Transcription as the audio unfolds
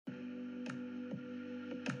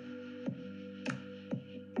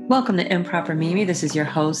Welcome to Improper Mimi. This is your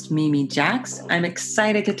host, Mimi Jax. I'm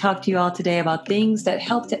excited to talk to you all today about things that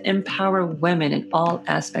help to empower women in all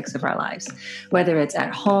aspects of our lives, whether it's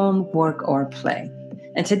at home, work, or play.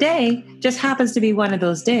 And today just happens to be one of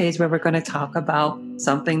those days where we're going to talk about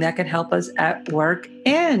something that can help us at work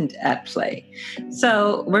and at play.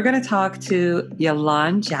 So we're going to talk to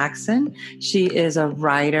Yolande Jackson. She is a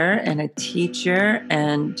writer and a teacher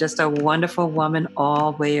and just a wonderful woman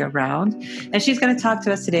all the way around. And she's going to talk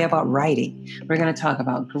to us today about writing. We're going to talk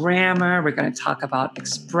about grammar. We're going to talk about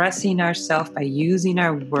expressing ourselves by using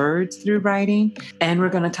our words through writing. And we're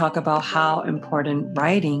going to talk about how important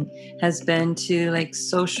writing has been to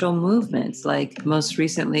social movements, like most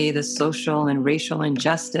recently the social and racial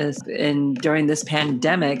injustice during this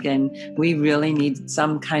pandemic. And we really need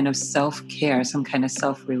some kind of self-care, some kind of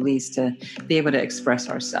self-release to be able to express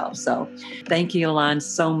ourselves. So thank you, Yolande,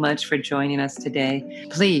 so much for joining us today.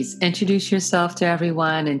 Please introduce yourself to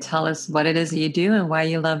everyone and tell us what it is that you do and why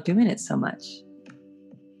you love doing it so much.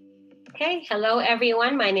 Okay. Hello,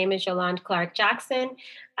 everyone. My name is Yolande Clark Jackson.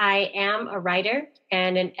 I am a writer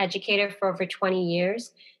and an educator for over 20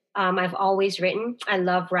 years. I've always written. I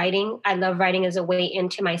love writing. I love writing as a way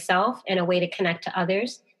into myself and a way to connect to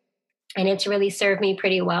others. And it's really served me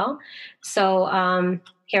pretty well. So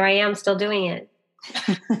here I am still doing it.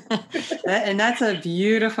 And that's a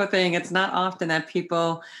beautiful thing. It's not often that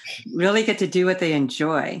people really get to do what they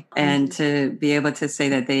enjoy and to be able to say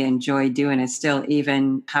that they enjoy doing it still,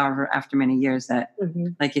 even however, after many years that,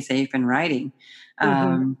 like you say, you've been writing.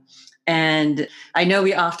 And I know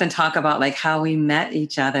we often talk about how we met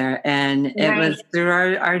each other, and it was through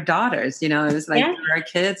our daughters, it was through our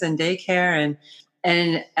kids and daycare.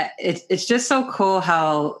 And it's just so cool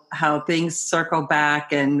how things circle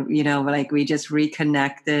back and, we just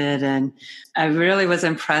reconnected. And I really was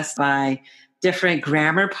impressed by different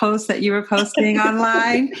grammar posts that you were posting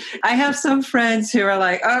online. I have some friends who are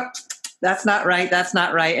like, oh, that's not right. That's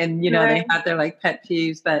not right. And, they have their pet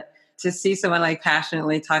peeves, but to see someone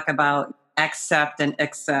passionately talk about accept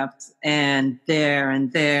and there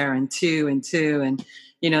and two and two and,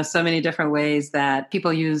 so many different ways that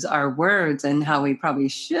people use our words and how we probably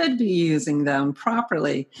should be using them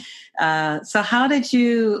properly. So how did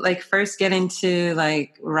you first get into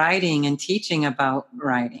writing and teaching about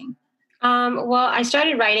writing? Well, I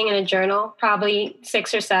started writing in a journal, probably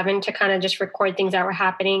 6 or 7, to kind of just record things that were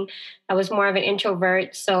happening. I was more of an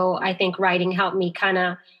introvert, so I think writing helped me kind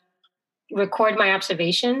of record my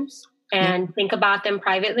observations and think about them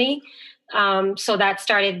privately. So that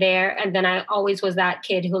started there. And then I always was that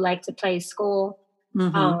kid who liked to play school.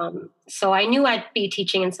 So I knew I'd be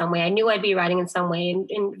teaching in some way. I knew I'd be writing in some way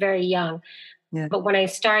and very young. Yeah. But when I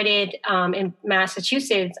started in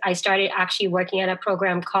Massachusetts, I started actually working at a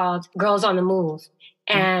program called Girls on the Move.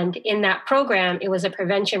 And in that program, it was a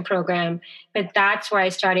prevention program. But that's where I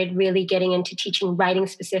started really getting into teaching writing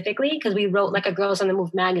specifically, because we wrote a Girls on the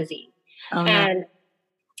Move magazine. And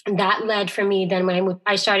that led for me then when I moved,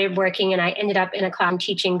 I started working and I ended up in a class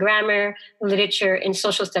teaching grammar, literature, and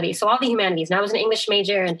social studies. So all the humanities. And I was an English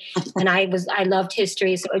major and I loved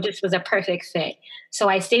history. So it just was a perfect fit. So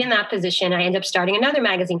I stayed in that position. I ended up starting another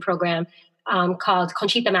magazine program called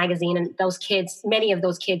Conchita Magazine. And many of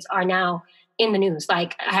those kids are now in the news. I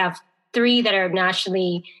have 3 that are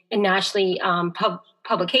nationally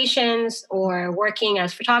publications or working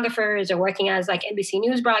as photographers or working as NBC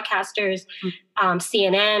News broadcasters,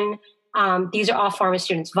 CNN. These are all former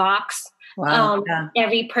students. Vox. Wow.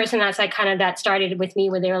 Every person that's that started with me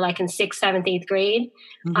when they were in 6th, 7th, 8th grade.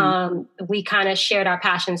 We kind of shared our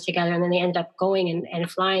passions together, and then they ended up going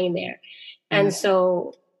and flying there. And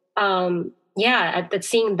so,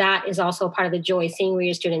 seeing that is also part of the joy, seeing where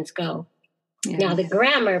your students go. Yes. Now, the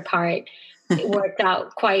grammar part, it worked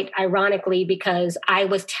out quite ironically because I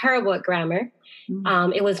was terrible at grammar.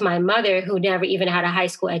 It was my mother, who never even had a high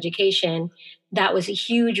school education, that was a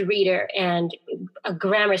huge reader and a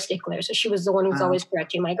grammar stickler. So she was the one who was always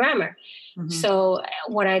correcting my grammar. So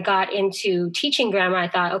when I got into teaching grammar, I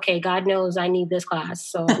thought, okay, God knows I need this class.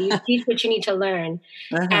 So you teach what you need to learn.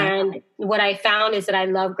 And what I found is that I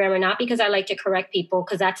love grammar, not because I like to correct people,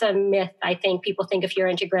 because that's a myth. I think people think if you're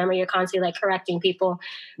into grammar, you're constantly correcting people.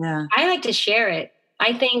 Yeah. I like to share it.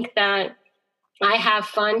 I think that I have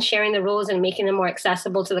fun sharing the rules and making them more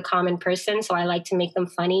accessible to the common person. So I like to make them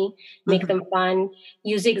funny, make them fun,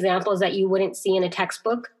 use examples that you wouldn't see in a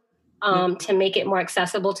textbook to make it more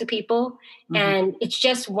accessible to people. And it's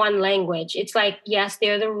just one language. It's yes,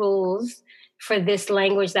 there are the rules for this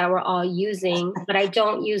language that we're all using, but I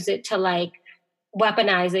don't use it to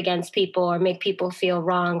weaponize against people or make people feel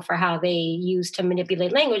wrong for how they use to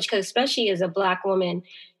manipulate language. Because especially as a Black woman,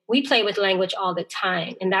 we play with language all the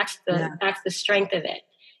time, and that's the strength of it.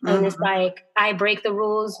 And it's like, I break the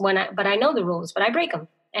rules but I know the rules, but I break them,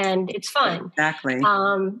 and it's fun. Exactly.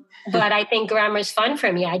 But I think grammar is fun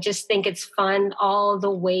for me. I just think it's fun, all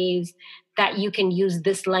the ways that you can use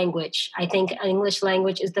this language. I think English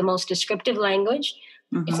language is the most descriptive language.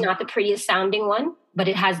 It's not the prettiest sounding one, but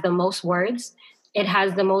it has the most words. It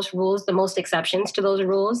has the most rules, the most exceptions to those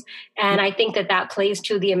rules. And I think that plays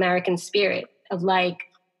to the American spirit of like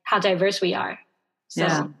how diverse we are. So.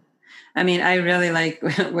 Yeah. I mean, I really like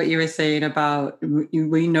what you were saying about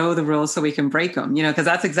we know the rules so we can break them, because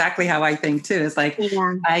that's exactly how I think too. It's like,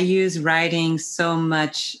 I use writing so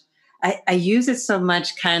much. I use it so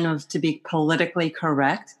much kind of to be politically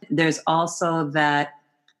correct. There's also that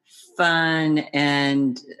fun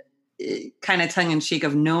and kind of tongue in cheek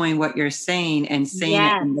of knowing what you're saying and saying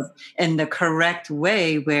it in the correct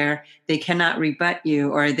way where they cannot rebut you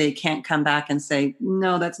or they can't come back and say,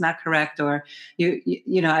 no, that's not correct. Or,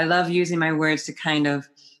 I love using my words to kind of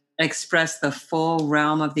express the full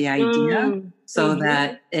realm of the idea so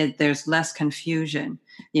that there's less confusion,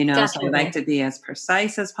 Definitely. So I like to be as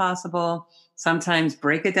precise as possible. Sometimes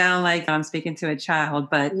break it down like I'm speaking to a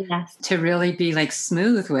child, but to really be like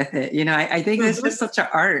smooth with it. I think it's just such an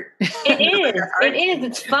art. It is. It is.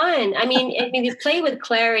 It's fun. I mean, you play with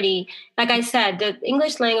clarity. Like I said, the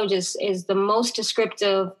English language is the most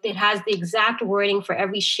descriptive. It has the exact wording for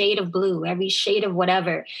every shade of blue, every shade of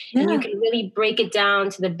whatever. Yeah. And you can really break it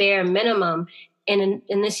down to the bare minimum. And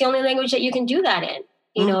it's the only language that you can do that in.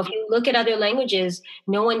 If you look at other languages,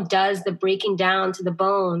 no one does the breaking down to the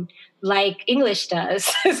bone like English does.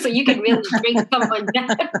 So you can really break someone down.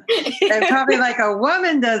 And probably like a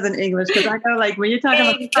woman does in English, because I know like when you're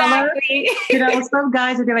talking about color, some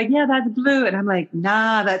guys would be like, yeah, that's blue. And I'm like,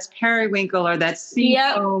 nah, that's periwinkle or that's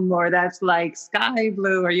seafoam or that's like sky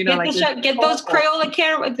blue or, get those Crayola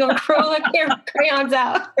crayons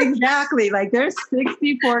out. Exactly. Like there's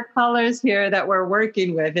 64 colors here that we're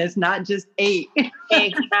working with. It's not just 8.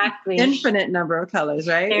 Exactly. Infinite number of colors,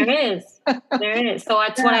 right? There is. So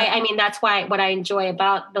that's that's why what I enjoy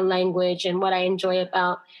about the language and what I enjoy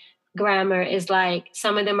about grammar is like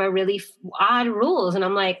some of them are really odd rules. And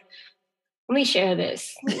I'm like, let me share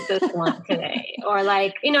this one today. Or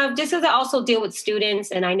like, just as I also deal with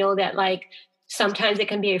students and I know that like sometimes it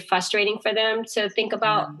can be frustrating for them to think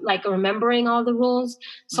about like remembering all the rules.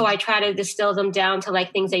 So I try to distill them down to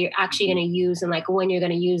like things that you're actually going to use and like when you're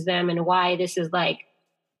going to use them and why this is like,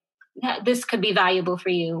 this could be valuable for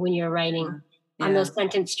you when you're writing on those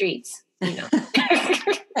sentence streets, And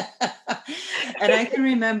I can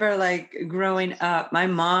remember like growing up, my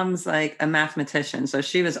mom's like a mathematician. So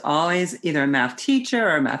she was always either a math teacher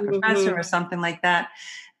or a math professor or something like that.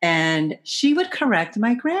 And she would correct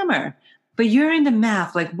my grammar. But you're into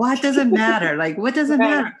math. Like, what does it matter? Like, what does it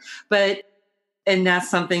matter? And that's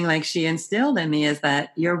something like she instilled in me is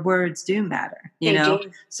that your words do matter, They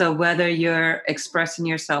do. So whether you're expressing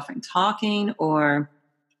yourself in talking or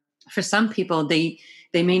for some people, they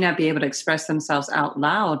may not be able to express themselves out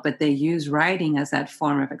loud, but they use writing as that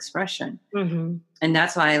form of expression. And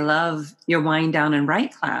that's why I love your Wind Down and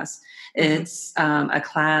Write class. It's a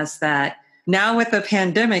class that now with the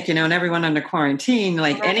pandemic, and everyone under quarantine,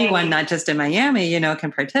 like anyone, not just in Miami,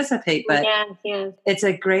 can participate, but it's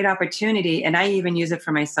a great opportunity. And I even use it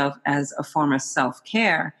for myself as a form of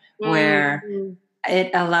self-care where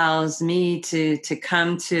it allows me to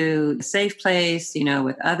come to a safe place,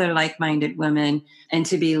 with other like-minded women and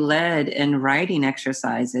to be led in writing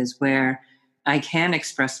exercises where I can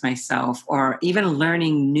express myself or even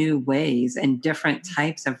learning new ways and different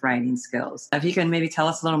types of writing skills. If you can maybe tell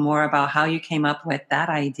us a little more about how you came up with that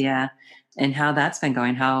idea and how that's been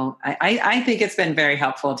going, how I think it's been very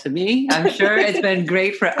helpful to me. I'm sure it's been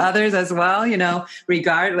great for others as well,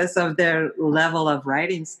 regardless of their level of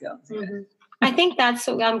writing skills. I think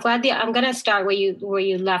I'm glad I'm going to start where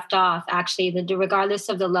you left off, actually, regardless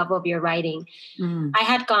of the level of your writing. I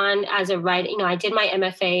had gone as a writer, I did my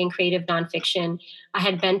MFA in creative nonfiction. I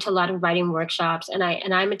had been to a lot of writing workshops and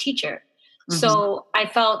I'm a teacher. So I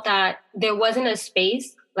felt that there wasn't a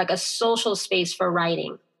space, like a social space for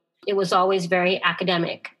writing. It was always very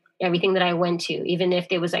academic, everything that I went to, even if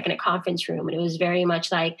there was like in a conference room and it was very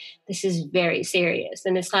much like, this is very serious.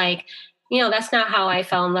 And it's like, that's not how I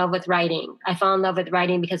fell in love with writing. I fell in love with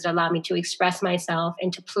writing because it allowed me to express myself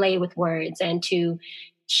and to play with words and to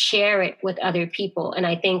share it with other people. And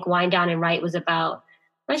I think Wind Down and Write was about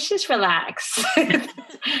let's just relax.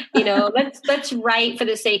 Let's write for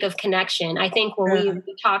the sake of connection. I think when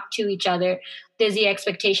we talk to each other, there's the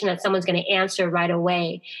expectation that someone's going to answer right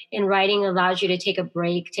away. And writing allows you to take a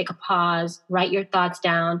break, take a pause, write your thoughts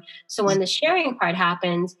down. So when the sharing part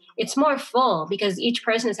happens, it's more full because each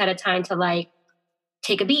person has had a time to like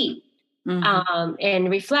take a beat.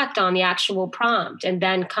 And reflect on the actual prompt and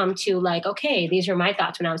then come to like, okay, these are my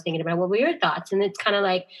thoughts when I was thinking about it. What were your thoughts? And it's kind of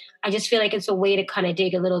like, I just feel like it's a way to kind of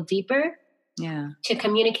dig a little deeper to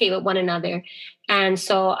communicate with one another. And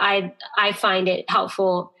so I find it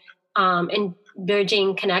helpful in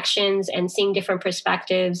bridging connections and seeing different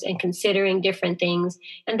perspectives and considering different things.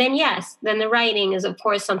 And then, then the writing is, of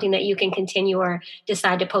course, something that you can continue or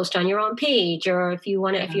decide to post on your own page. Or if you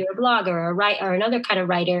want to, if you're a blogger or a writer or another kind of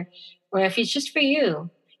writer, or if it's just for you.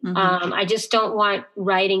 I just don't want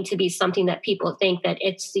writing to be something that people think that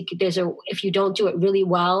if you don't do it really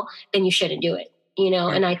well, then you shouldn't do it,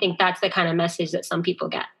 And I think that's the kind of message that some people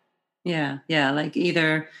get. Yeah. Like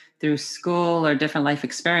either through school or different life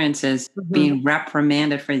experiences, being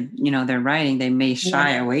reprimanded for, their writing, they may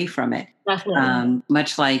shy away from it. Definitely.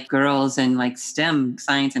 Much like girls in like STEM,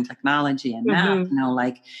 science and technology and math,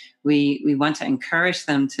 like we want to encourage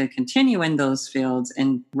them to continue in those fields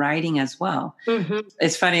and writing as well.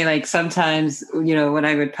 It's funny, like sometimes, when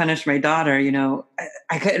I would punish my daughter,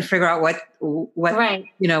 I couldn't figure out what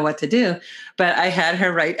what to do, but I had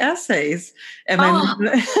her write essays and my mom,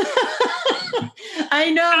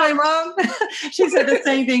 I know my mom, she said the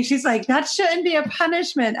same thing. She's like, that shouldn't be a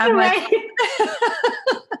punishment. I'm like,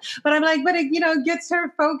 but I'm like, but it, gets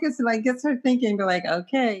her focused and like gets her thinking, but like,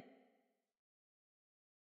 okay.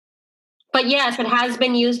 But yes, it has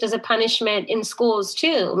been used as a punishment in schools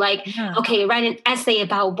too. Like, okay, write an essay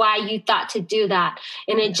about why you thought to do that.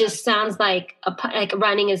 And it just sounds like like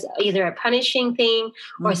writing is either a punishing thing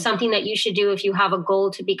or something that you should do if you have a goal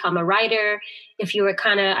to become a writer. If you were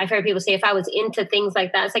I've heard people say, if I was into things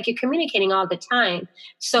like that, it's like you're communicating all the time.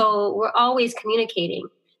 So we're always communicating.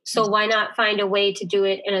 So why not find a way to do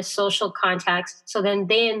it in a social context? So then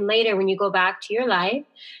later, when you go back to your life,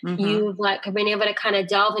 you've been able to kind of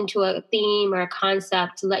delve into a theme or a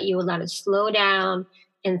concept to let you slow down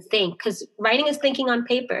and think. Because writing is thinking on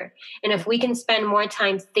paper. And if we can spend more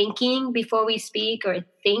time thinking before we speak or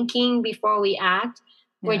thinking before we act,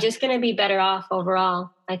 we're just going to be better off overall,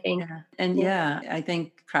 I think. And I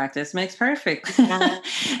think practice makes perfect.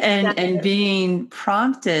 and being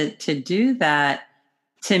prompted to do that,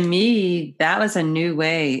 to me, that was a new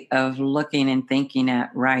way of looking and thinking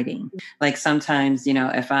at writing. Like sometimes,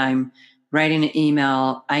 if I'm writing an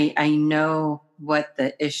email, I know what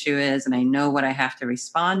the issue is and I know what I have to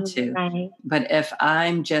respond to. Right. But if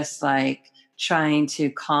I'm just like trying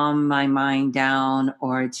to calm my mind down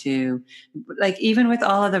or to like, even with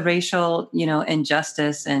all of the racial,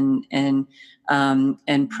 injustice and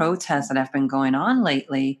protests that have been going on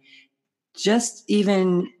lately, just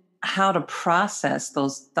even how to process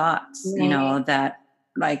those thoughts, that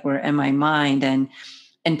like were in my mind and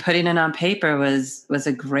putting it on paper was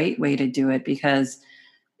a great way to do it because,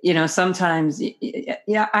 sometimes,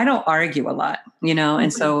 I don't argue a lot,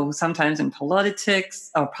 and so sometimes in politics,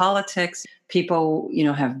 people,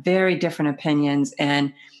 have very different opinions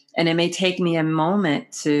and it may take me a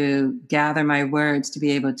moment to gather my words to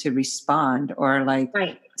be able to respond or like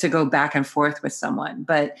to go back and forth with someone.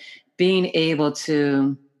 But being able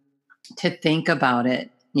to think about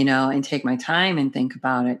it, and take my time and think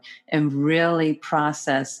about it and really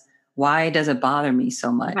process why does it bother me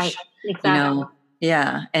so much? Right. Exactly.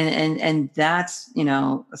 And that's,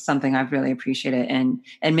 something I've really appreciated.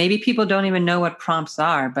 And maybe people don't even know what prompts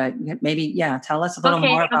are, but maybe, tell us a little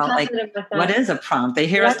more about like, what is a prompt? They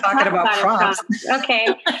hear us talking about prompts. Okay.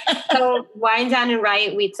 So Wind Down and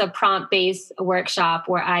Write, it's a prompt-based workshop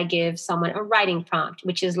where I give someone a writing prompt,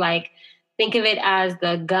 which is like, think of it as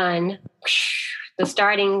the gun, the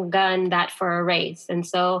starting gun that for a race. And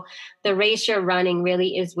so the race you're running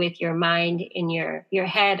really is with your mind and your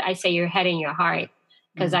head. I say your head and your heart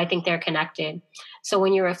because I think they're connected. So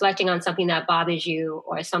when you're reflecting on something that bothers you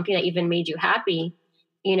or something that even made you happy,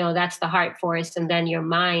 that's the heart force. And then your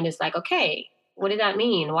mind is like, okay, what did that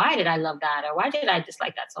mean? Why did I love that? Or why did I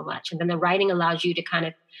dislike that so much? And then the writing allows you to kind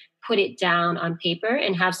of put it down on paper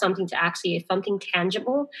and have something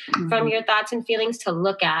tangible from your thoughts and feelings to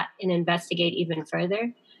look at and investigate even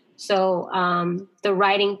further. So the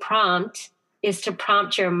writing prompt is to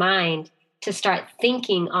prompt your mind to start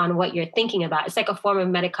thinking on what you're thinking about. It's like a form of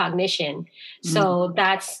metacognition. So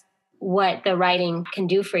that's what the writing can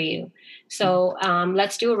do for you. So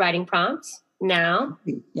let's do a writing prompt now.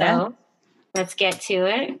 So let's get to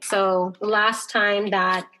it. So last time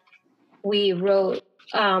that we wrote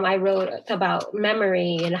I wrote about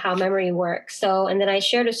memory and how memory works. So, and then I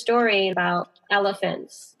shared a story about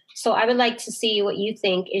elephants. So I would like to see what you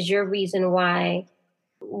think is your reason why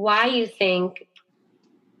you think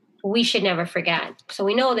we should never forget. So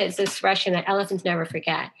we know there's this expression that elephants never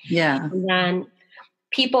forget. Yeah. And then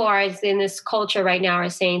people are in this culture right now are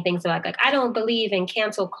saying things like I don't believe in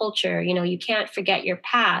cancel culture. You can't forget your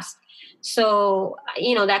past. So,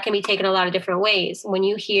 that can be taken a lot of different ways. When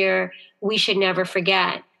you hear we should never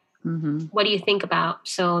forget, Mm-hmm. what do you think about?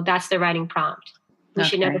 So that's the writing prompt. We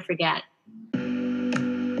should never forget.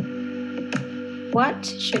 What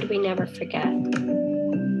should we never forget?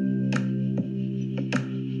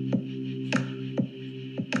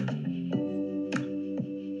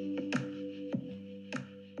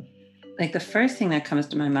 Like the first thing that comes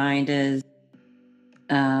to my mind is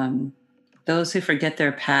those who forget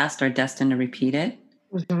their past are destined to repeat it.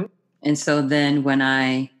 Mm-hmm. And so then when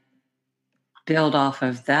I build off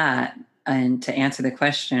of that and to answer the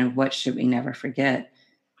question, what should we never forget?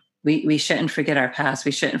 We shouldn't forget our past.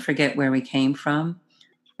 We shouldn't forget where we came from.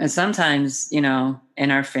 And sometimes, in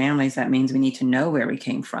our families, that means we need to know where we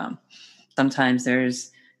came from. Sometimes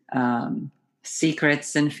there's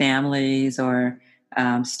secrets in families or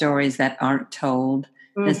stories that aren't told.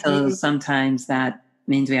 Mm-hmm. And so sometimes that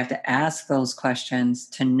means we have to ask those questions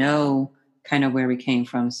to know kind of where we came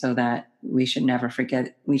from so that we should never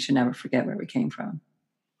forget where we came from.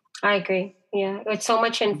 I agree. Yeah. It's so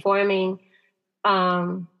much informing.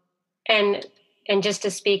 And just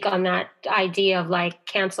to speak on that idea of like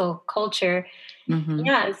cancel culture, mm-hmm.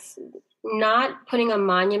 Yes, not putting a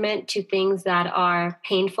monument to things that are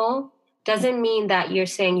painful doesn't mean that you're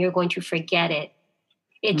saying you're going to forget it.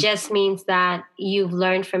 It mm-hmm. just means that you've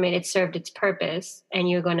learned from it, it served its purpose, and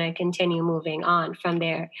you're going to continue moving on from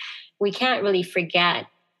there. We can't really forget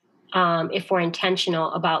if we're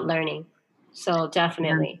intentional about learning. So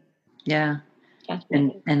definitely. Yeah.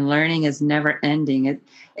 And learning is never ending.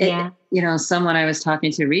 Someone I was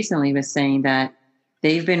talking to recently was saying that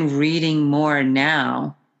they've been reading more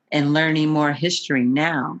now and learning more history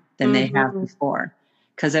now than mm-hmm. they have before.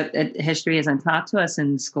 Because history isn't taught to us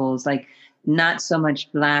in schools. Like not so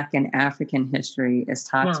much Black and African history is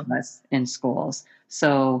taught to us in schools.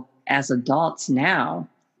 So as adults now,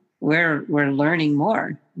 we're learning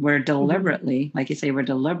more. We're deliberately, mm-hmm. like you say,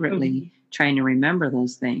 mm-hmm. trying to remember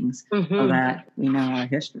those things mm-hmm. so that we know our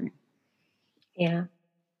history. Yeah.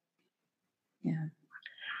 Yeah.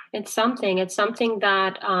 It's something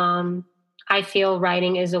that I feel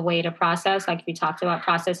writing is a way to process. Like we talked about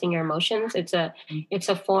processing your emotions. It's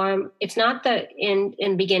a form. It's not the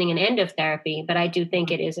in beginning and end of therapy, but I do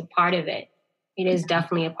think it is a part of it. It is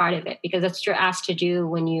definitely a part of it because that's what you're asked to do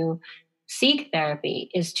when you seek therapy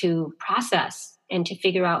is to process and to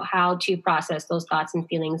figure out how to process those thoughts and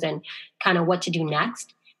feelings and kind of what to do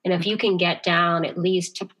next. And if you can get down, at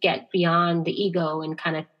least to get beyond the ego and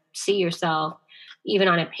kind of see yourself even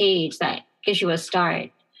on a page, that gives you a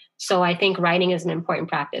start. So I think writing is an important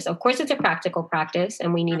practice. Of course, it's a practical practice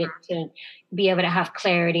and we need it to be able to have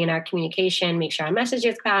clarity in our communication, make sure our message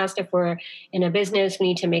is passed. If we're in a business, we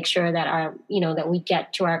need to make sure that that we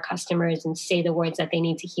get to our customers and say the words that they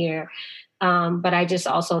need to hear. But I just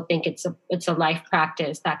also think it's a life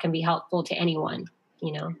practice that can be helpful to anyone,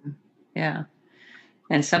 Yeah.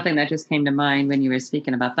 And something that just came to mind when you were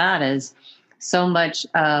speaking about that is so much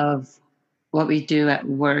of what we do at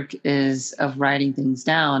work is of writing things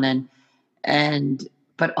down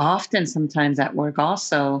but often sometimes at work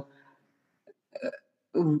also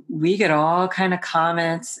we get all kind of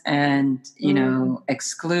comments and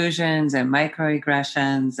exclusions and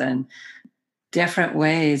microaggressions and different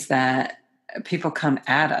ways that people come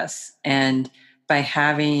at us. And by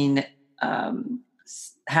having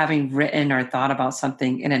written or thought about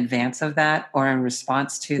something in advance of that or in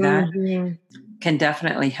response to that mm-hmm. can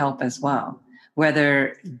definitely help as well.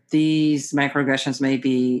 Whether these microaggressions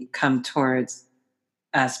may come towards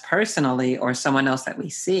us personally or someone else that we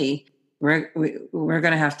see, we're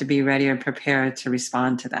going to have to be ready and prepared to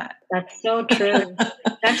respond to that. That's so true.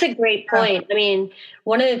 That's a great point. I mean,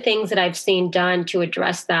 one of the things that I've seen done to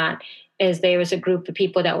address that is there was a group of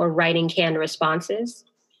people that were writing canned responses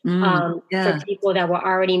for people that were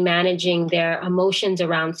already managing their emotions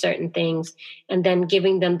around certain things and then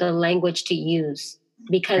giving them the language to use.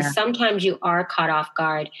 Because sometimes you are caught off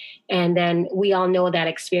guard. And then we all know that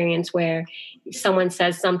experience where someone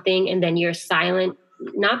says something and then you're silent,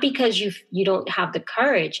 not because you don't have the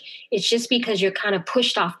courage. It's just because you're kind of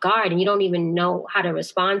pushed off guard and you don't even know how to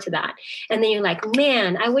respond to that. And then you're like,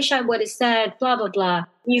 man, I wish I would have said blah, blah, blah.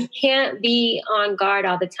 You can't be on guard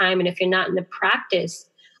all the time. And if you're not in the practice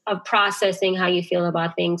of processing how you feel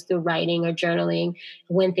about things through writing or journaling.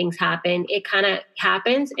 When things happen, it kind of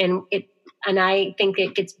happens, and I think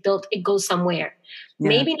it gets built, it goes somewhere. Yeah.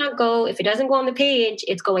 Maybe not go, if it doesn't go on the page,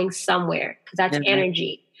 it's going somewhere, because that's Yeah.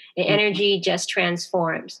 energy. And energy just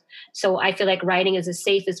transforms. So I feel like writing is the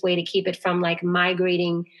safest way to keep it from like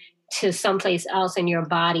migrating to someplace else in your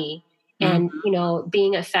body, and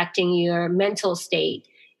being affecting your mental state,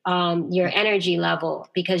 your energy level,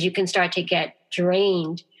 because you can start to get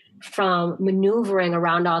drained from maneuvering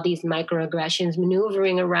around all these microaggressions,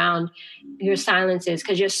 maneuvering around your silences,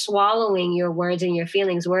 because you're swallowing your words and your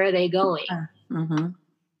feelings. Where are they going? Mm-hmm.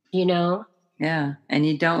 You know? Yeah. And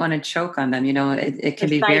you don't want to choke on them. It can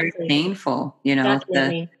be very Precisely. painful,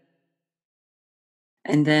 Definitely.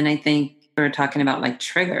 and then I think we were talking about like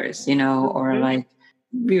triggers, or Mhm. like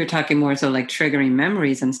we were talking more so like triggering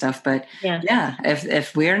memories and stuff. But Yeah. yeah,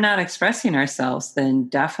 if we're not expressing ourselves, then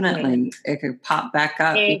definitely it could pop back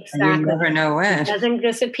up. And you Exactly. never know It when. doesn't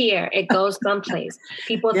disappear. It goes someplace.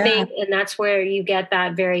 People Yeah. think, and that's where you get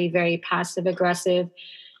that very, very passive aggressive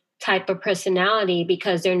type of personality,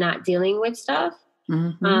 because they're not dealing with stuff.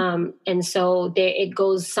 Mm-hmm. And so it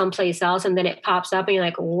goes someplace else, and then it pops up, and you're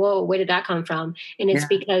like, "Whoa, where did that come from?" And it's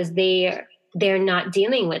Yeah. because they're not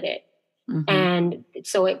dealing with it, Mm-hmm. and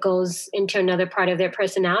so it goes into another part of their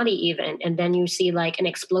personality, even, and then you see like an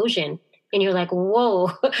explosion, and you're like,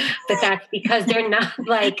 "Whoa!" But that's because they're not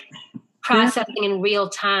like Yeah. processing in real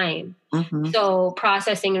time. Mm-hmm. So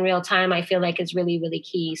processing in real time, I feel like, is really, really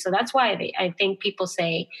key. So that's why I think people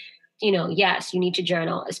say, yes, you need to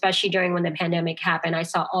journal, especially during when the pandemic happened. I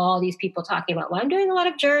saw all these people talking about, well, I'm doing a lot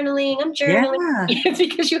of journaling. I'm journaling. Yeah. It's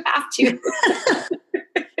because you have to.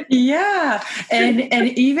 Yeah. And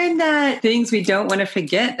even that things we don't want to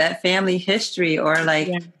forget, that family history, or like,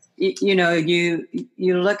 Yeah, you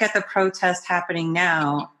look at the protest happening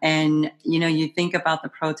now, and you think about the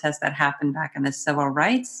protest that happened back in the civil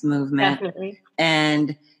rights movement, definitely.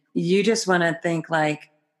 and you just want to think like,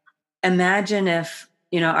 imagine if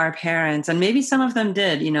our parents, and maybe some of them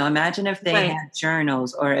did, imagine if they Right. had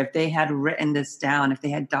journals, or if they had written this down, if they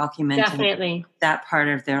had documented Definitely. that part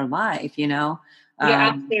of their life. You're um,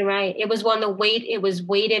 absolutely right. It was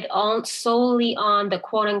weighted on solely on the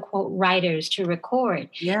quote unquote writers to record. And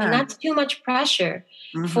yeah. that's too much pressure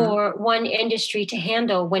Hmm. for one industry to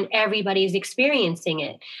handle when everybody's experiencing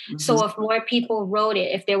it. Hmm. So if more people wrote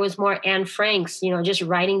it, if there was more Anne Franks, just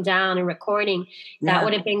writing down and recording, that Yeah.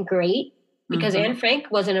 would have been great, because Hmm. Anne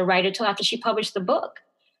Frank wasn't a writer till after she published the book,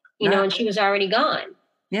 Yeah. and she was already gone.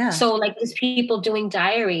 Yeah. So, like, these people doing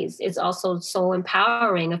diaries is also so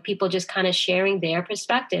empowering, of people just kind of sharing their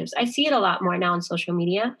perspectives. I see it a lot more now on social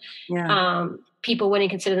media. Yeah. People wouldn't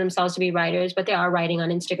consider themselves to be writers, but they are writing on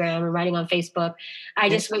Instagram and writing on Facebook. I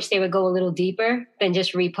Yeah. just wish they would go a little deeper than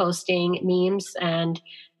just reposting memes and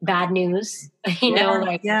bad news. Yeah.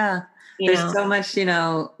 Like, Yeah. There's so much,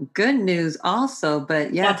 good news also,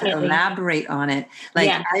 but yeah, to definitely. elaborate on it. Like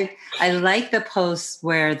Yeah. I like the posts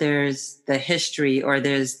where there's the history, or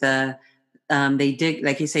there's the they dig,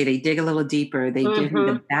 like you say, they dig a little deeper. They give you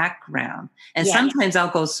the Hmm. background. And Yes. sometimes I'll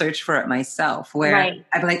go search for it myself, where Right.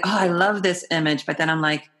 I'd be like, oh, I love this image. But then I'm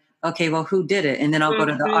like, okay, well, who did it? And then I'll go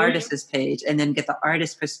to the Hmm. artist's page and then get the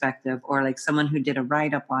artist perspective, or like someone who did a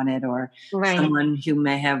write up on it, or Right. someone who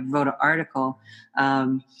may have wrote an article.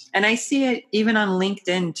 And I see it even on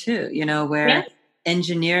LinkedIn too, Yeah. where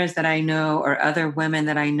engineers that I know, or other women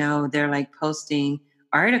that I know, they're like posting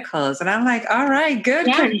articles, and I'm like, all right, good,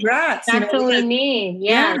 Yeah. congrats, That's what we because need.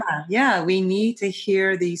 yeah, Yes. yeah, we need to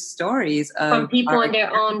hear these stories From of people our, in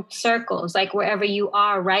their own circles, like wherever you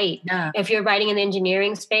are, right? yeah. If you're writing in the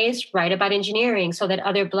engineering space, write about engineering, so that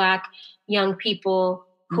other Black young people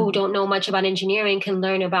who Mhm. don't know much about engineering can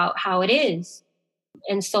learn about how it is.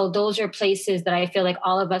 And so those are places that I feel like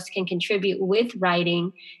all of us can contribute with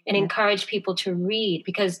writing, and Yeah, encourage people to read,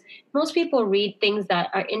 because most people read things that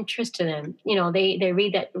are interest to them. They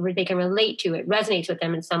read that they can relate to, it resonates with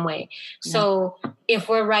them in some way. yeah, So if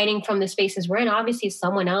we're writing from the spaces we're in, obviously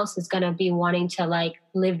someone else is going to be wanting to like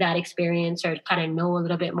live that experience, or kind of know a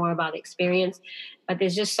little bit more about the experience. But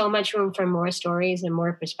there's just so much room for more stories and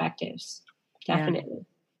more perspectives. yeah, Definitely.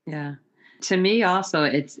 yeah. To me also,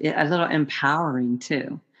 it's a little empowering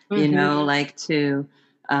too, Hmm. like to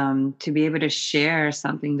be able to share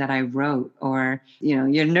something that I wrote. Or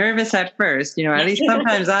you're nervous at first, at least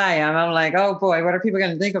sometimes I am. I'm like, oh boy, what are people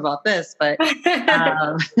going to think about this? But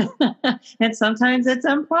um and sometimes it's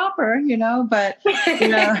improper, but you know But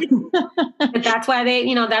that's why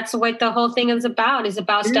that's what the whole thing is about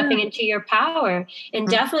yeah. stepping into your power. And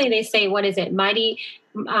Mhm. definitely they say, what is it? Mighty,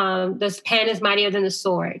 this pen is mightier than the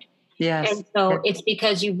sword. Yes. And so it's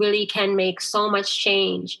because you really can make so much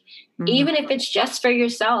change, Mm-hmm. even if it's just for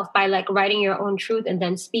yourself by like writing your own truth and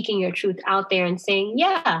then speaking your truth out there and saying,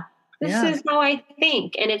 yeah, this Yeah. is how I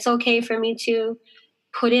think. And it's okay for me to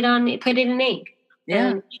put it in ink Yeah.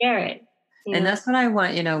 and share it. And that's what I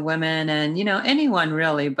want, women and, anyone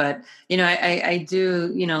really. But, I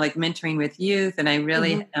do, like mentoring with youth, and I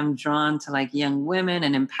really Mhm. am drawn to like young women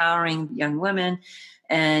and empowering young women.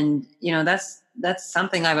 And, that's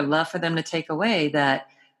something I would love for them to take away, that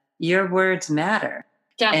your words matter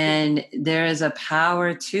Definitely. and there is a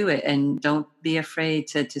power to it. And don't be afraid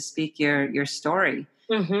to speak your story.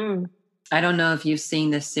 Hmm. I don't know if you've seen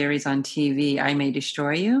this series on TV, I May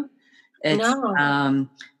Destroy You. It's No.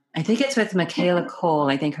 I think it's with Michaela Cole,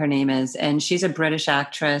 I think her name is, and she's a British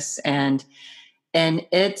actress, and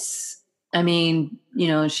it's, I mean,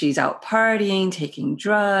 she's out partying, taking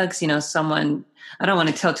drugs, someone, I don't want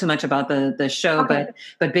to tell too much about the show, Okay.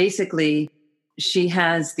 but basically she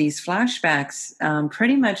has these flashbacks,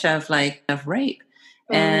 pretty much of rape.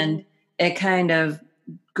 And Mm. it kind of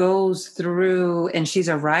goes through, and she's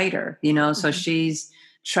a writer, so Mhm. she's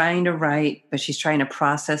trying to write, but she's trying to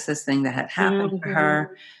process this thing that had happened to Mhm.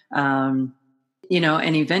 her. Um,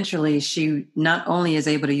 and eventually she not only is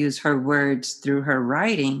able to use her words through her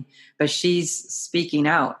writing, but she's speaking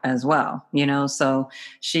out as well, so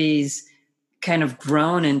she's kind of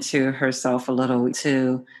grown into herself a little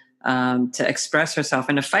to express herself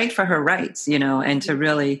and to fight for her rights, and to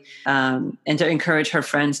really and to encourage her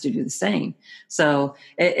friends to do the same. So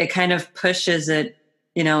it kind of pushes it,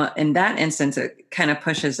 in that instance, it kind of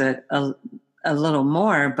pushes it a little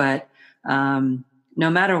more. But no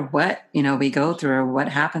matter what, we go through or what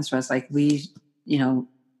happens to us, like we, you know,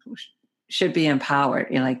 should be empowered,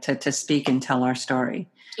 like to speak and tell our story.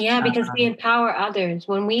 Yeah, because we Um, empower others.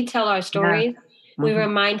 When we tell our yeah. stories, we Hmm.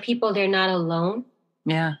 remind people they're not alone.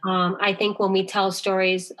 Yeah. I think when we tell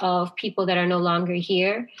stories of people that are no longer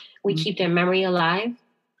here, we Hmm. keep their memory alive.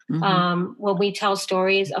 Hmm. When we tell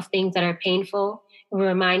stories of things that are painful, we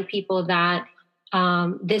remind people that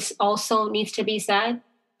this also needs to be said.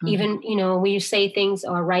 Hmm. Even, we say things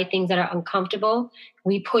or write things that are uncomfortable,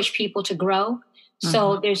 we push people to grow. Hmm.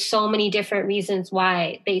 So there's so many different reasons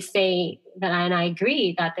why they say that, and I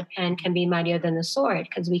agree that the pen can be mightier than the sword,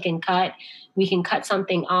 because we can cut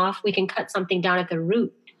something off, we can cut something down at the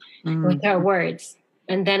root with Hmm. our words,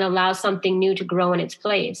 and then allow something new to grow in its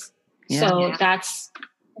place. Yeah. So that's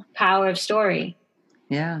power of story.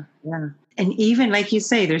 Yeah. Yeah. And even like you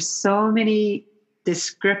say, there's so many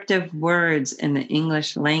descriptive words in the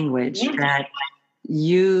English language Yeah. that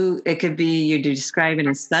it could be you're describing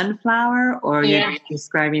a sunflower, or you're Yeah.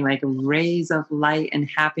 describing like rays of light and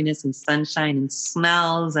happiness and sunshine and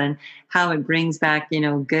smells, and how it brings back,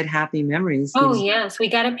 good, happy memories. Oh yes, we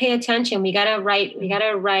got to pay attention. We got to write. We got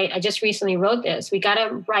to write. I just recently wrote this. We got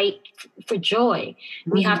to write for joy.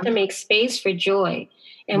 We have Mhm. to make space for joy.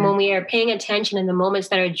 And Yeah. when we are paying attention in the moments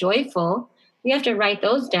that are joyful, we have to write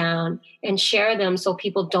those down and share them so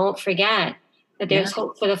people don't forget that Yeah. there's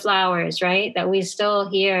hope for the flowers, right? That we're still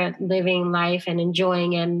here living life and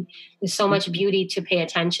enjoying, and there's so much beauty to pay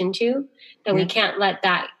attention to, that we Yeah. can't let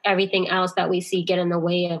that everything else that we see get in the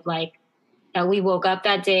way of, like, that we woke up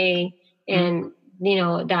that day Mhm. and,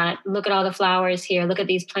 that look at all the flowers here, look at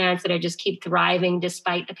these plants that are just keep thriving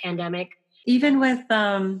despite the pandemic. Even with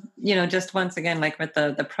just once again, like with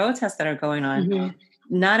the protests that are going on, Hmm.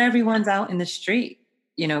 not everyone's out in the street,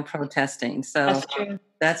 protesting. So That's true.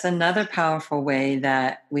 that's another powerful way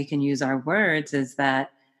that we can use our words, is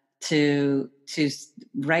that to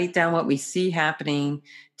write down what we see happening,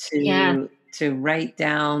 Yeah. to write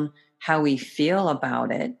down how we feel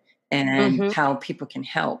about it, and Hmm. how people can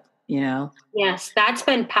help. Yes, that's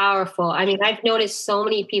been powerful. I mean, I've noticed so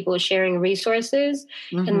many people sharing resources,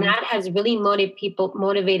 and Hmm. that has really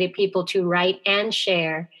motivated people to write and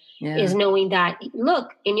share. Yeah. Is knowing that,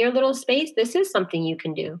 look, in your little space, this is something you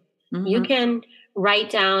can do. You Hmm. can write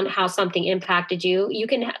down how something impacted you. You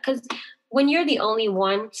can, because when you're the only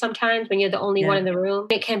one, sometimes when you're the only one Yeah. in the room,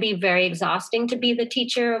 it can be very exhausting to be the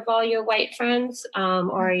teacher of all your white friends,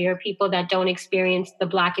 or your people that don't experience the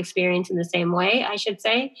Black experience in the same way, I should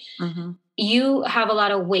say. Hmm. You have a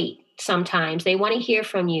lot of weight sometimes. They want to hear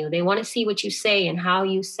from you. They want to see what you say and how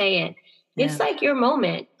you say it. Yeah. It's like your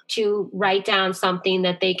moment to write down something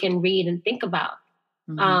that they can read and think about,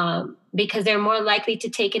 Hmm. because they're more likely to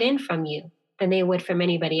take it in from you than they would from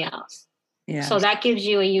anybody else. So Yes. that gives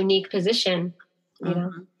you a unique position, you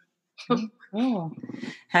know. Mhm. Oh, cool.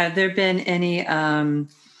 Have there been any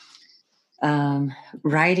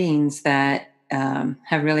writings that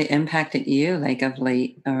have really impacted you, like of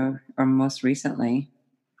late or most recently?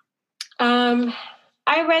 Um,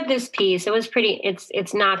 I read this piece. It was pretty.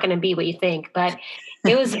 It's not going to be what you think, but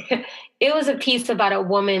it was it was a piece about a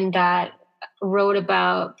woman that wrote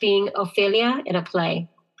about being Ophelia in a play.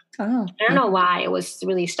 Oh, I don't know why it was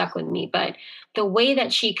really stuck with me, but the way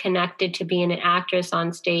that she connected to being an actress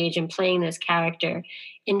on stage and playing this character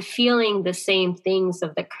and feeling the same things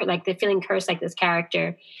of the feeling cursed like this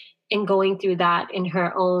character and going through that in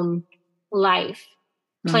her own life,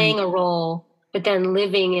 playing a role, but then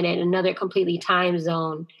living in it, another completely time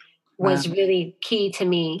zone was really key to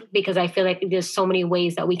me because I feel like there's so many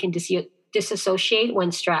ways that we can disassociate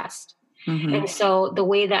when stressed. And so the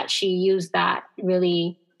way that she used that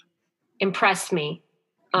really impressed me.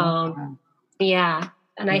 Yeah.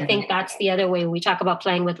 And I think that's the other way we talk about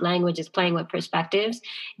playing with language is playing with perspectives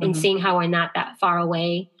and seeing how we're not that far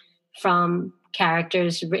away from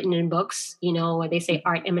characters written in books, where they say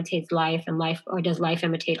art imitates life and life, or does life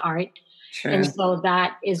imitate art? Sure. And so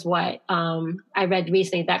that is what I read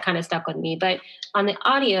recently that kind of stuck with me. But on the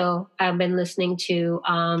audio, I've been listening to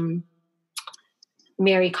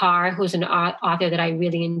Mary Karr, who's an author that I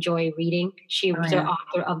really enjoy reading. She was the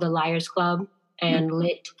author of The Liars Club and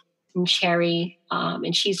Lit and Cherry,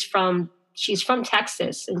 and she's from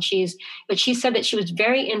Texas, and she said that she was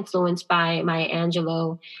very influenced by Maya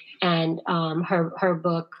Angelou and her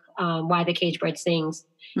book Why the Caged Bird Sings.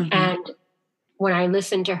 And when I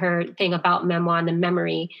listened to her thing about memoir and the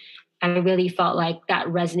memory, I really felt like that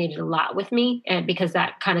resonated a lot with me, and because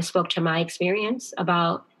that kind of spoke to my experience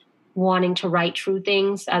about wanting to write true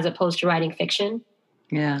things as opposed to writing fiction.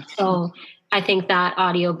 Yeah. So I think that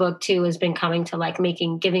audiobook too has been coming to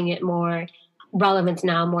giving it more relevance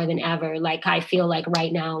now more than ever. Like I feel like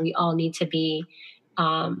right now we all need to be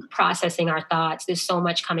processing our thoughts. There's so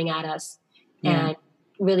much coming at us and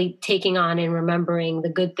really taking on and remembering the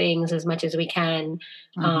good things as much as we can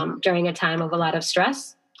during a time of a lot of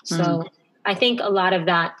stress. So I think a lot of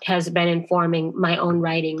that has been informing my own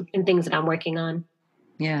writing and things that I'm working on.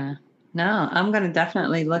 Yeah. No, I'm going to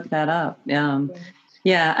definitely look that up.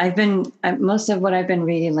 Most of what I've been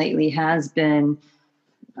reading lately has been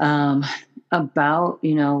about,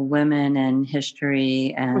 women and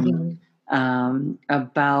history and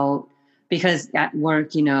about, because at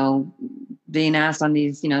work, being asked on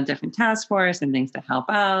these, different task force and things to help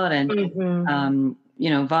out and,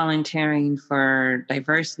 volunteering for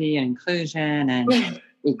diversity and inclusion and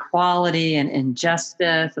equality and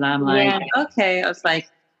injustice. And I'm like, okay, I was like,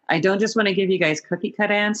 I don't just want to give you guys cookie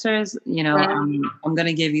cut answers. I'm going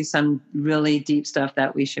to give you some really deep stuff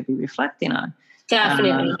that we should be reflecting on.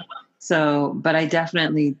 Definitely. But I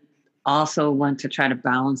definitely also want to try to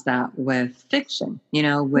balance that with fiction,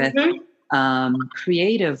 with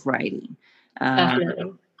creative writing.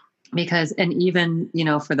 Definitely. Because, and even,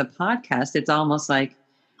 for the podcast, it's almost like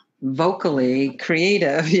vocally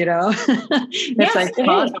creative, it's like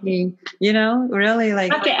talking, really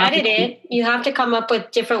like you have to edit it. You have to come up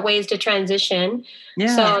with different ways to transition.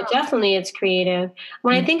 Yeah. So definitely it's creative.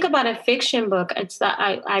 When I think about a fiction book, it's that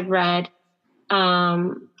I've read, I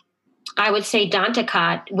would say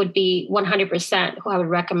Danticott would be 100% who I would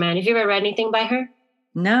recommend. Have you ever read anything by her?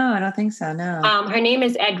 No, I don't think so. No. Her name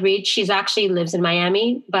is Ed Reed. She's actually lives in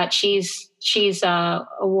Miami, but she's a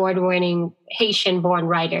award-winning Haitian-born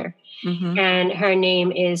writer, and her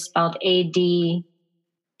name is spelled AD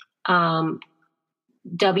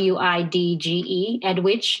WIDGE,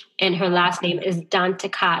 Edwidge, and her last name is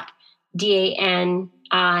Danticott,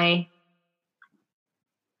 DANI.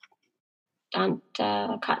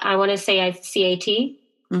 I want to say CAT.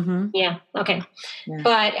 Yeah. Okay. Yeah.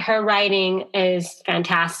 But her writing is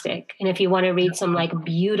fantastic. And if you want to read some like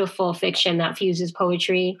beautiful fiction that fuses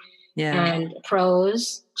poetry and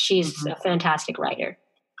prose, she's a fantastic writer.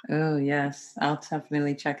 Oh, yes. I'll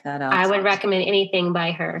definitely check that out. I would recommend anything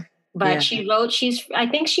by her. But I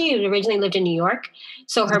think she originally lived in New York.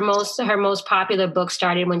 So her most popular book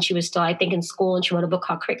started when she was still, I think, in school, and she wrote a book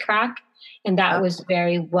called Crick Crack. And that was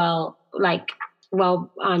very well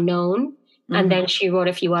known. And then she wrote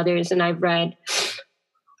a few others, and I've read.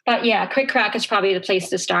 But yeah, Crick Crack is probably the place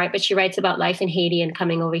to start. But she writes about life in Haiti and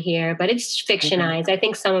coming over here. But it's fictionized. I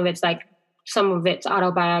think some of it's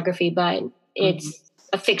autobiography, but it's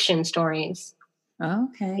a fiction stories.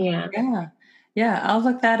 Okay. Yeah. Yeah. I'll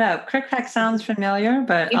look that up. Crick Crack sounds familiar,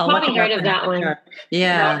 but You've probably heard of that one. Sure.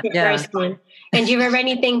 Yeah. That's the first one. And do you ever read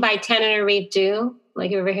anything by Tananarive Due?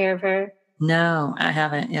 Like, you ever hear of her? No, I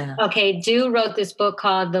haven't. Yeah. Okay. Due wrote this book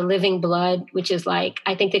called The Living Blood, which is I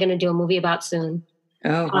think they're going to do a movie about soon.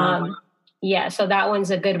 Oh, wow. Yeah. So that one's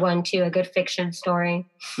a good one too. A good fiction story.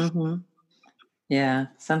 Yeah.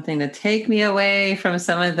 Something to take me away from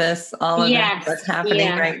some of this, all of what's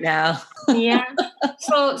happening right now. Yeah.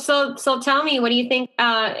 So tell me, what do you think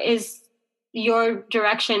is your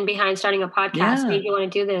direction behind starting a podcast? Yeah. Maybe you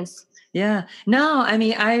want to do this. Yeah. No, I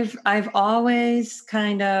mean, I've always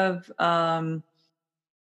kind of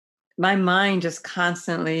my mind just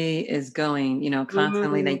constantly is going,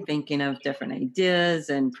 constantly Mm, like thinking of different ideas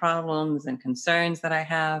and problems and concerns that I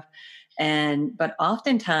have. But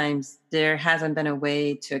oftentimes there hasn't been a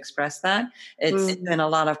way to express that. It's mm, been a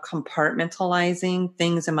lot of compartmentalizing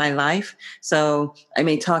things in my life. So I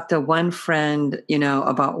may talk to one friend,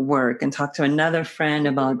 about work, and talk to another friend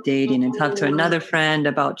about dating, and talk to mm. another friend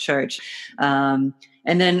about church. And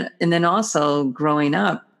then also growing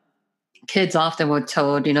up, kids often were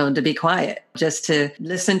told, to be quiet, just to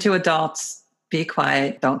listen to adults, be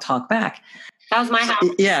quiet, don't talk back. That was my house.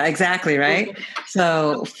 Yeah, exactly. Right.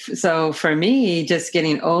 Mhm. So for me, just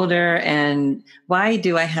getting older, and why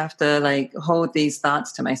do I have to like hold these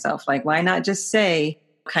thoughts to myself? Like, why not just say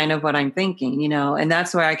kind of what I'm thinking, and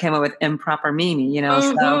that's where I came up with improper Mimi, so,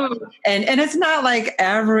 Mhm. and it's not like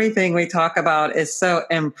everything we talk about is so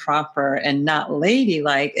improper and not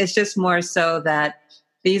ladylike. It's just more so that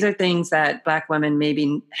these are things that Black women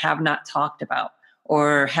maybe have not talked about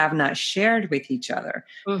or have not shared with each other.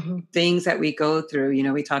 Mhm. Things that we go through,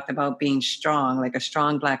 we talked about being strong, like a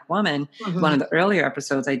strong Black woman. One Mhm. of the earlier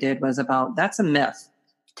episodes I did was about that's a myth.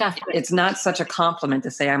 Definitely. It's not such a compliment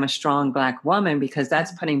to say I'm a strong Black woman, because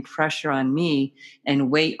that's putting pressure on me and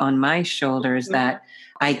weight on my shoulders that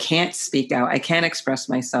I can't speak out. I can't express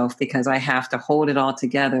myself because I have to hold it all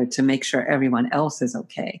together to make sure everyone else is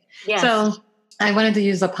okay. Yes. So I wanted to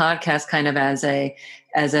use the podcast kind of as a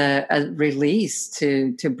release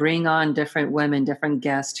to bring on different women, different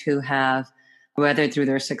guests who have, whether through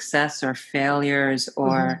their success or failures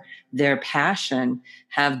or their passion,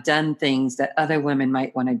 have done things that other women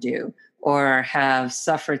might want to do, or have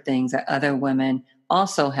suffered things that other women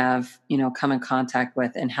also have, come in contact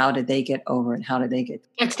with, and how did they get over it? How did they get?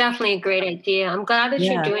 It's definitely a great idea. I'm glad that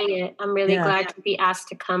you're Yeah, doing it. I'm really yeah, glad to be asked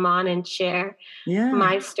to come on and share yeah.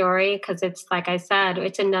 my story, because it's like I said,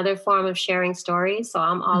 it's another form of sharing stories. So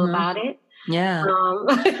I'm all Hmm. about it. Yeah. Um,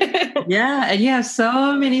 Yeah, and you have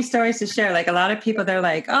so many stories to share. Like a lot of people, they're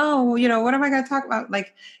like, "Oh, what am I going to talk about?"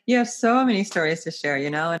 Like you have so many stories to share,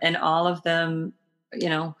 and all of them,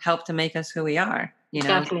 help to make us who we are. So,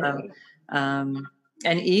 Definitely. um,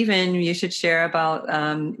 and even you should share about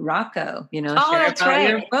Rocco. Oh, Share that's about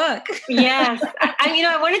your right. book. Yes.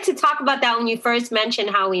 I wanted to talk about that when you first mentioned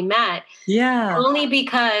how we met, Yeah. only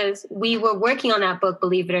because we were working on that book,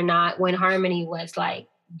 believe it or not, when Harmony was like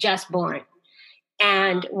just born.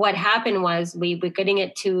 And what happened was we were getting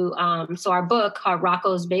it to, so our book, called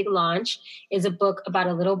Rocco's Big Launch, is a book about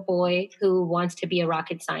a little boy who wants to be a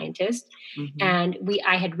rocket scientist. Hmm. And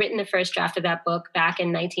I had written the first draft of that book back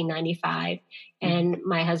in 1995, and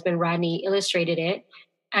my husband Rodney illustrated it.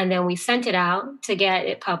 And then we sent it out to get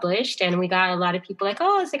it published, and we got a lot of people like,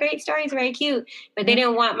 "Oh, it's a great story, it's very cute," but they Yeah.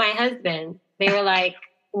 didn't want my husband. They were like,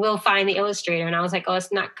 "We'll find the illustrator," and I was like, "Oh,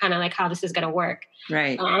 it's not kind of like how this is going to work."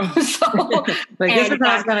 Right. So Like this is and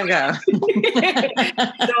how it's going to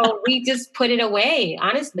go. so we just put it away.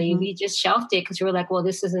 Honestly, Hmm. we just shelved it because we were like, well,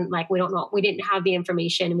 this isn't like, we don't know. We didn't have the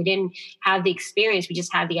information. We didn't have the experience. We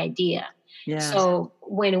just had the idea. Yeah. So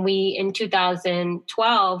when in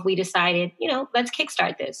 2012, we decided, let's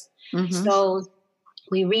kickstart this. Hmm. So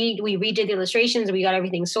we redid the illustrations. We got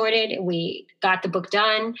everything sorted. We got the book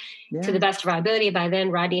done to Yeah. the best of our ability. By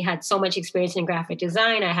then, Rodney had so much experience in graphic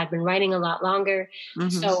design. I had been writing a lot longer. Hmm.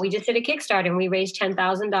 So we just did a Kickstarter, and we raised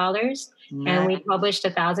 $10,000, and Nice. we published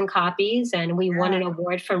 1,000 copies, and we won an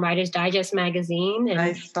award from Writer's Digest magazine. I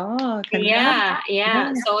And saw. Congrats.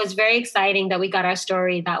 yeah. So it's very exciting that we got our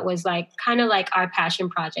story that was like kind of like our passion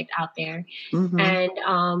project out there. Hmm.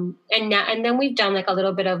 And then we've done like a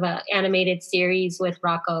little bit of a animated series with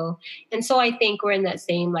Rocco. And so I think we're in that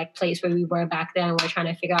same like place where we were back then. We're trying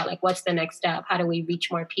to figure out like what's the next step? How do we reach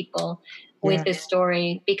more people with Yeah. this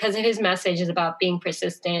story? Because his message is about being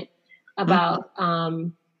persistent, Mhm. about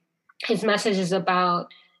his message is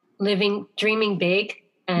about dreaming big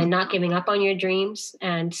and not giving up on your dreams,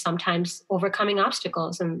 and sometimes overcoming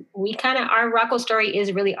obstacles. And our Rocco story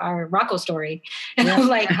is really our Rocco story. Yeah.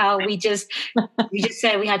 Like how we just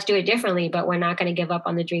said we had to do it differently, but we're not going to give up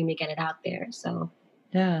on the dream to get it out there. So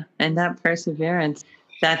Yeah. And that perseverance,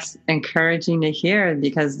 that's encouraging to hear,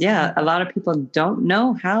 because yeah, a lot of people don't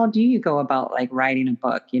know, how do you go about like writing a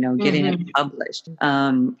book, getting it published.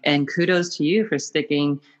 And kudos to you for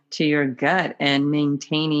sticking to your gut and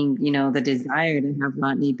maintaining, the desire to have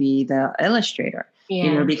Rodney be the illustrator.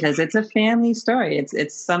 Yeah. because it's a family story.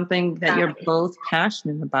 It's something that you're Exactly. both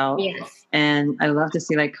passionate about. Yes. And I love to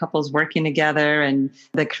see like couples working together and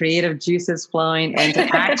the creative juices flowing and to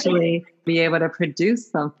actually be able to produce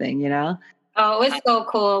something. Oh, it was so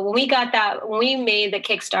cool. When we made the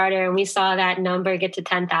Kickstarter and we saw that number get to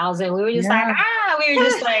 10,000, we were just like, Yeah. we were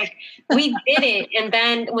just like, we did it. And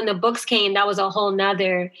then when the books came, that was a whole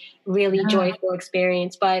nother really Yeah. joyful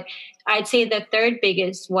experience. But I'd say the third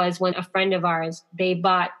biggest was when a friend of ours, they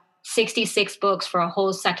bought 66 books for a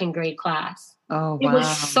whole second grade class. Oh, It was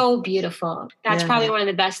wow. so beautiful. That's Yeah. probably one of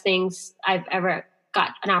the best things I've ever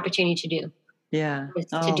got an opportunity to do, Yeah. is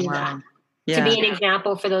to Oh, do that. wow. To Yeah. be an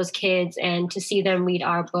example for those kids and to see them read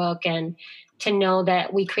our book and to know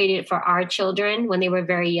that we created it for our children when they were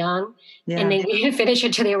very young. And Yeah. they didn't finish it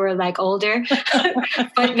until they were like older,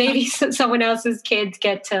 but maybe someone else's kids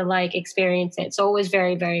get to like experience it. So it was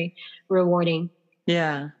very, very rewarding.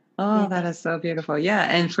 Yeah. Oh, Yeah. that is so beautiful. Yeah.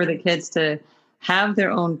 And for the kids to have their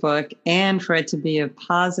own book and for it to be a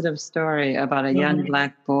positive story about a young Mhm.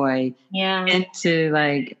 Black boy Yeah. into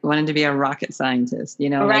like wanting to be a rocket scientist,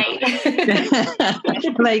 like Right.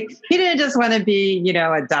 like he didn't just want to be,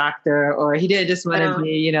 a doctor, or he didn't just want to No.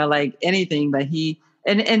 be, like anything, but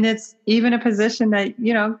and it's even a position that,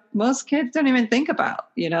 most kids don't even think about,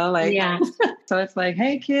 like, Yeah. so it's like,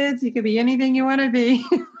 hey kids, you could be anything you want to be.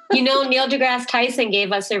 Neil deGrasse Tyson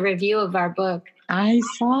gave us a review of our book. I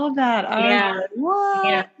saw that. I was Yeah. like,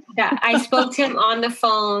 what? Yeah. I spoke to him on the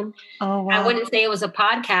phone. Oh, I wow. wouldn't say it was a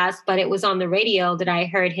podcast, but it was on the radio that I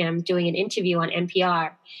heard him doing an interview on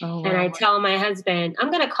NPR. Oh, And I wow. tell my husband,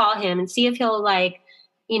 I'm going to call him and see if he'll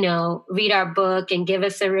read our book and give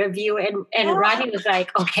us a review. And Rodney was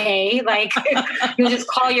like, okay, like you'll just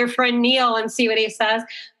call your friend Neil and see what he says.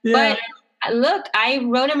 Yeah. But look, I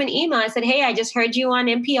wrote him an email. I said, hey, I just heard you on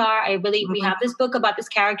NPR. We have this book about this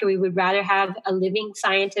character. We would rather have a living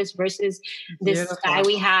scientist versus this Beautiful. guy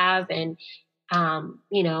we have. And,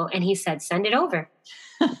 and he said, send it over.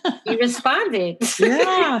 He responded.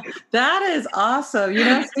 Yeah, that is awesome.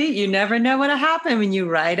 See, you never know what'll happen when you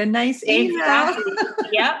write a nice email. Exactly.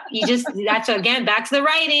 Yep. That's again, back to the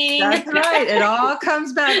writing. That's right. It all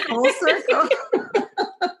comes back full circle.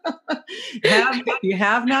 you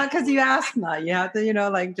have not because you asked not. You have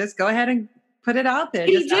to, just go ahead and put it out there.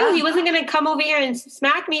 He Just ask. He wasn't going to come over here and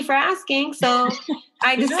smack me for asking. So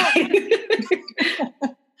I decided.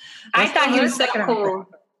 I thought he was so cool.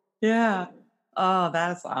 Yeah. Oh,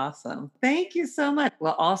 that's awesome. Thank you so much.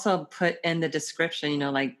 We'll also put in the description,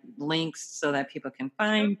 like links so that people can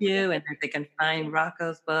find you and that they can find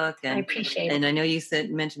Rocco's book. I And appreciate it. and I know you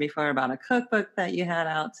mentioned before about a cookbook that you had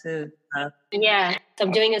out too. Yeah. So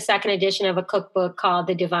I'm doing a second edition of a cookbook called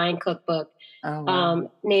The Divine Cookbook, Oh,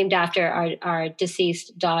 wow. named after our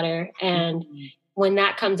deceased daughter. And when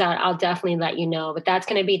that comes out, I'll definitely let you know. But that's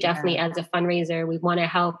going to be definitely as a fundraiser. We want to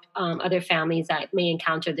help other families that may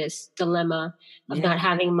encounter this dilemma of not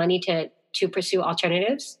having money to pursue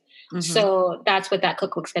alternatives. So that's what that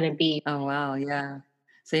cookbook's going to be. Oh, wow. Yeah.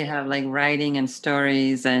 So you have like writing and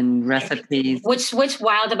stories and recipes. What's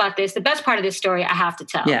wild about this? The best part of this story, I have to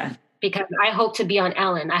tell. Yeah. Because I hope to be on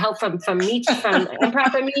Ellen. I hope from Improper Me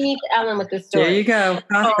to Ellen with this story. There you go.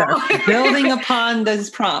 Building upon those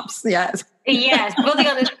prompts. Yes. Yes, building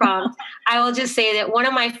on this prompt. I will just say that one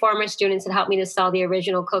of my former students that helped me to sell the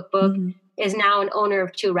original cookbook is now an owner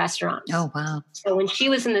of 2 restaurants. Oh, wow. So when she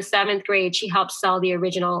was in the 7th grade, she helped sell the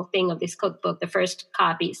original thing of this cookbook, the first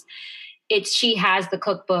copies. She has the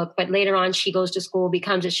cookbook, but later on she goes to school,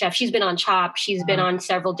 becomes a chef. She's been on Chopped. She's been on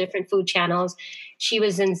several different food channels. She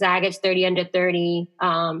was in Zagat's 30 Under 30,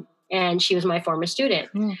 and she was my former student.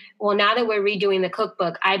 Well, now that we're redoing the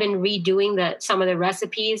cookbook, I've been redoing some of the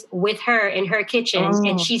recipes with her in her kitchen,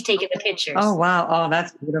 and she's taking the pictures. Oh, wow. Oh,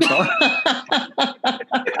 that's beautiful.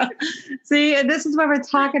 See, and this is what we're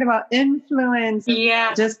talking about, influence.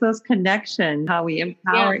 Yeah. Just those connections, how we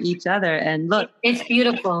empower each other. And look. It's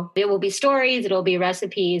beautiful. It will be stories. It'll be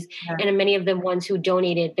recipes. And many of the ones who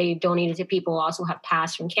donated, they donated to people who also have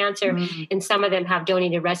passed from cancer. And some of them have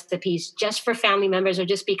donated recipes just for family members or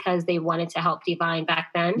just because they wanted to help Divine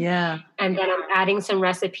back then. Yeah. And then I'm adding some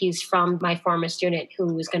recipes from my former student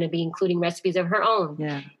who is going to be including recipes of her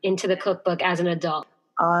own into the cookbook as an adult.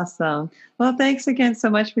 Awesome. Well, thanks again so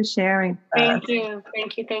much for sharing. Thank you.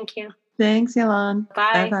 Thank you. Thank you. Thanks, Yolande.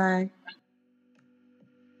 Bye. Bye-bye.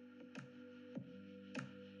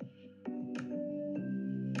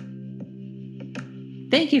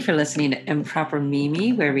 Thank you for listening to Improper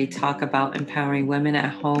Mimi, where we talk about empowering women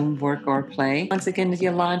at home, work, or play. Once again,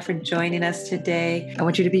 Yolande for joining us today. I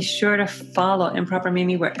want you to be sure to follow Improper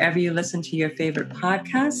Mimi wherever you listen to your favorite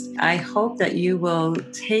podcast. I hope that you will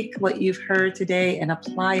take what you've heard today and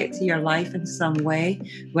apply it to your life in some way,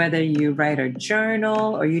 whether you write a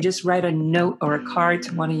journal or you just write a note or a card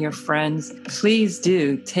to one of your friends. Please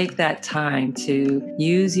do take that time to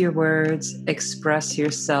use your words, express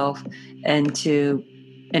yourself, and to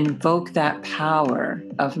invoke that power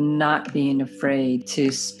of not being afraid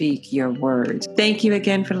to speak your words. Thank you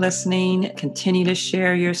again for listening. Continue to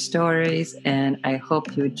share your stories, and I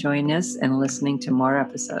hope you would join us in listening to more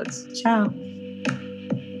episodes. Ciao.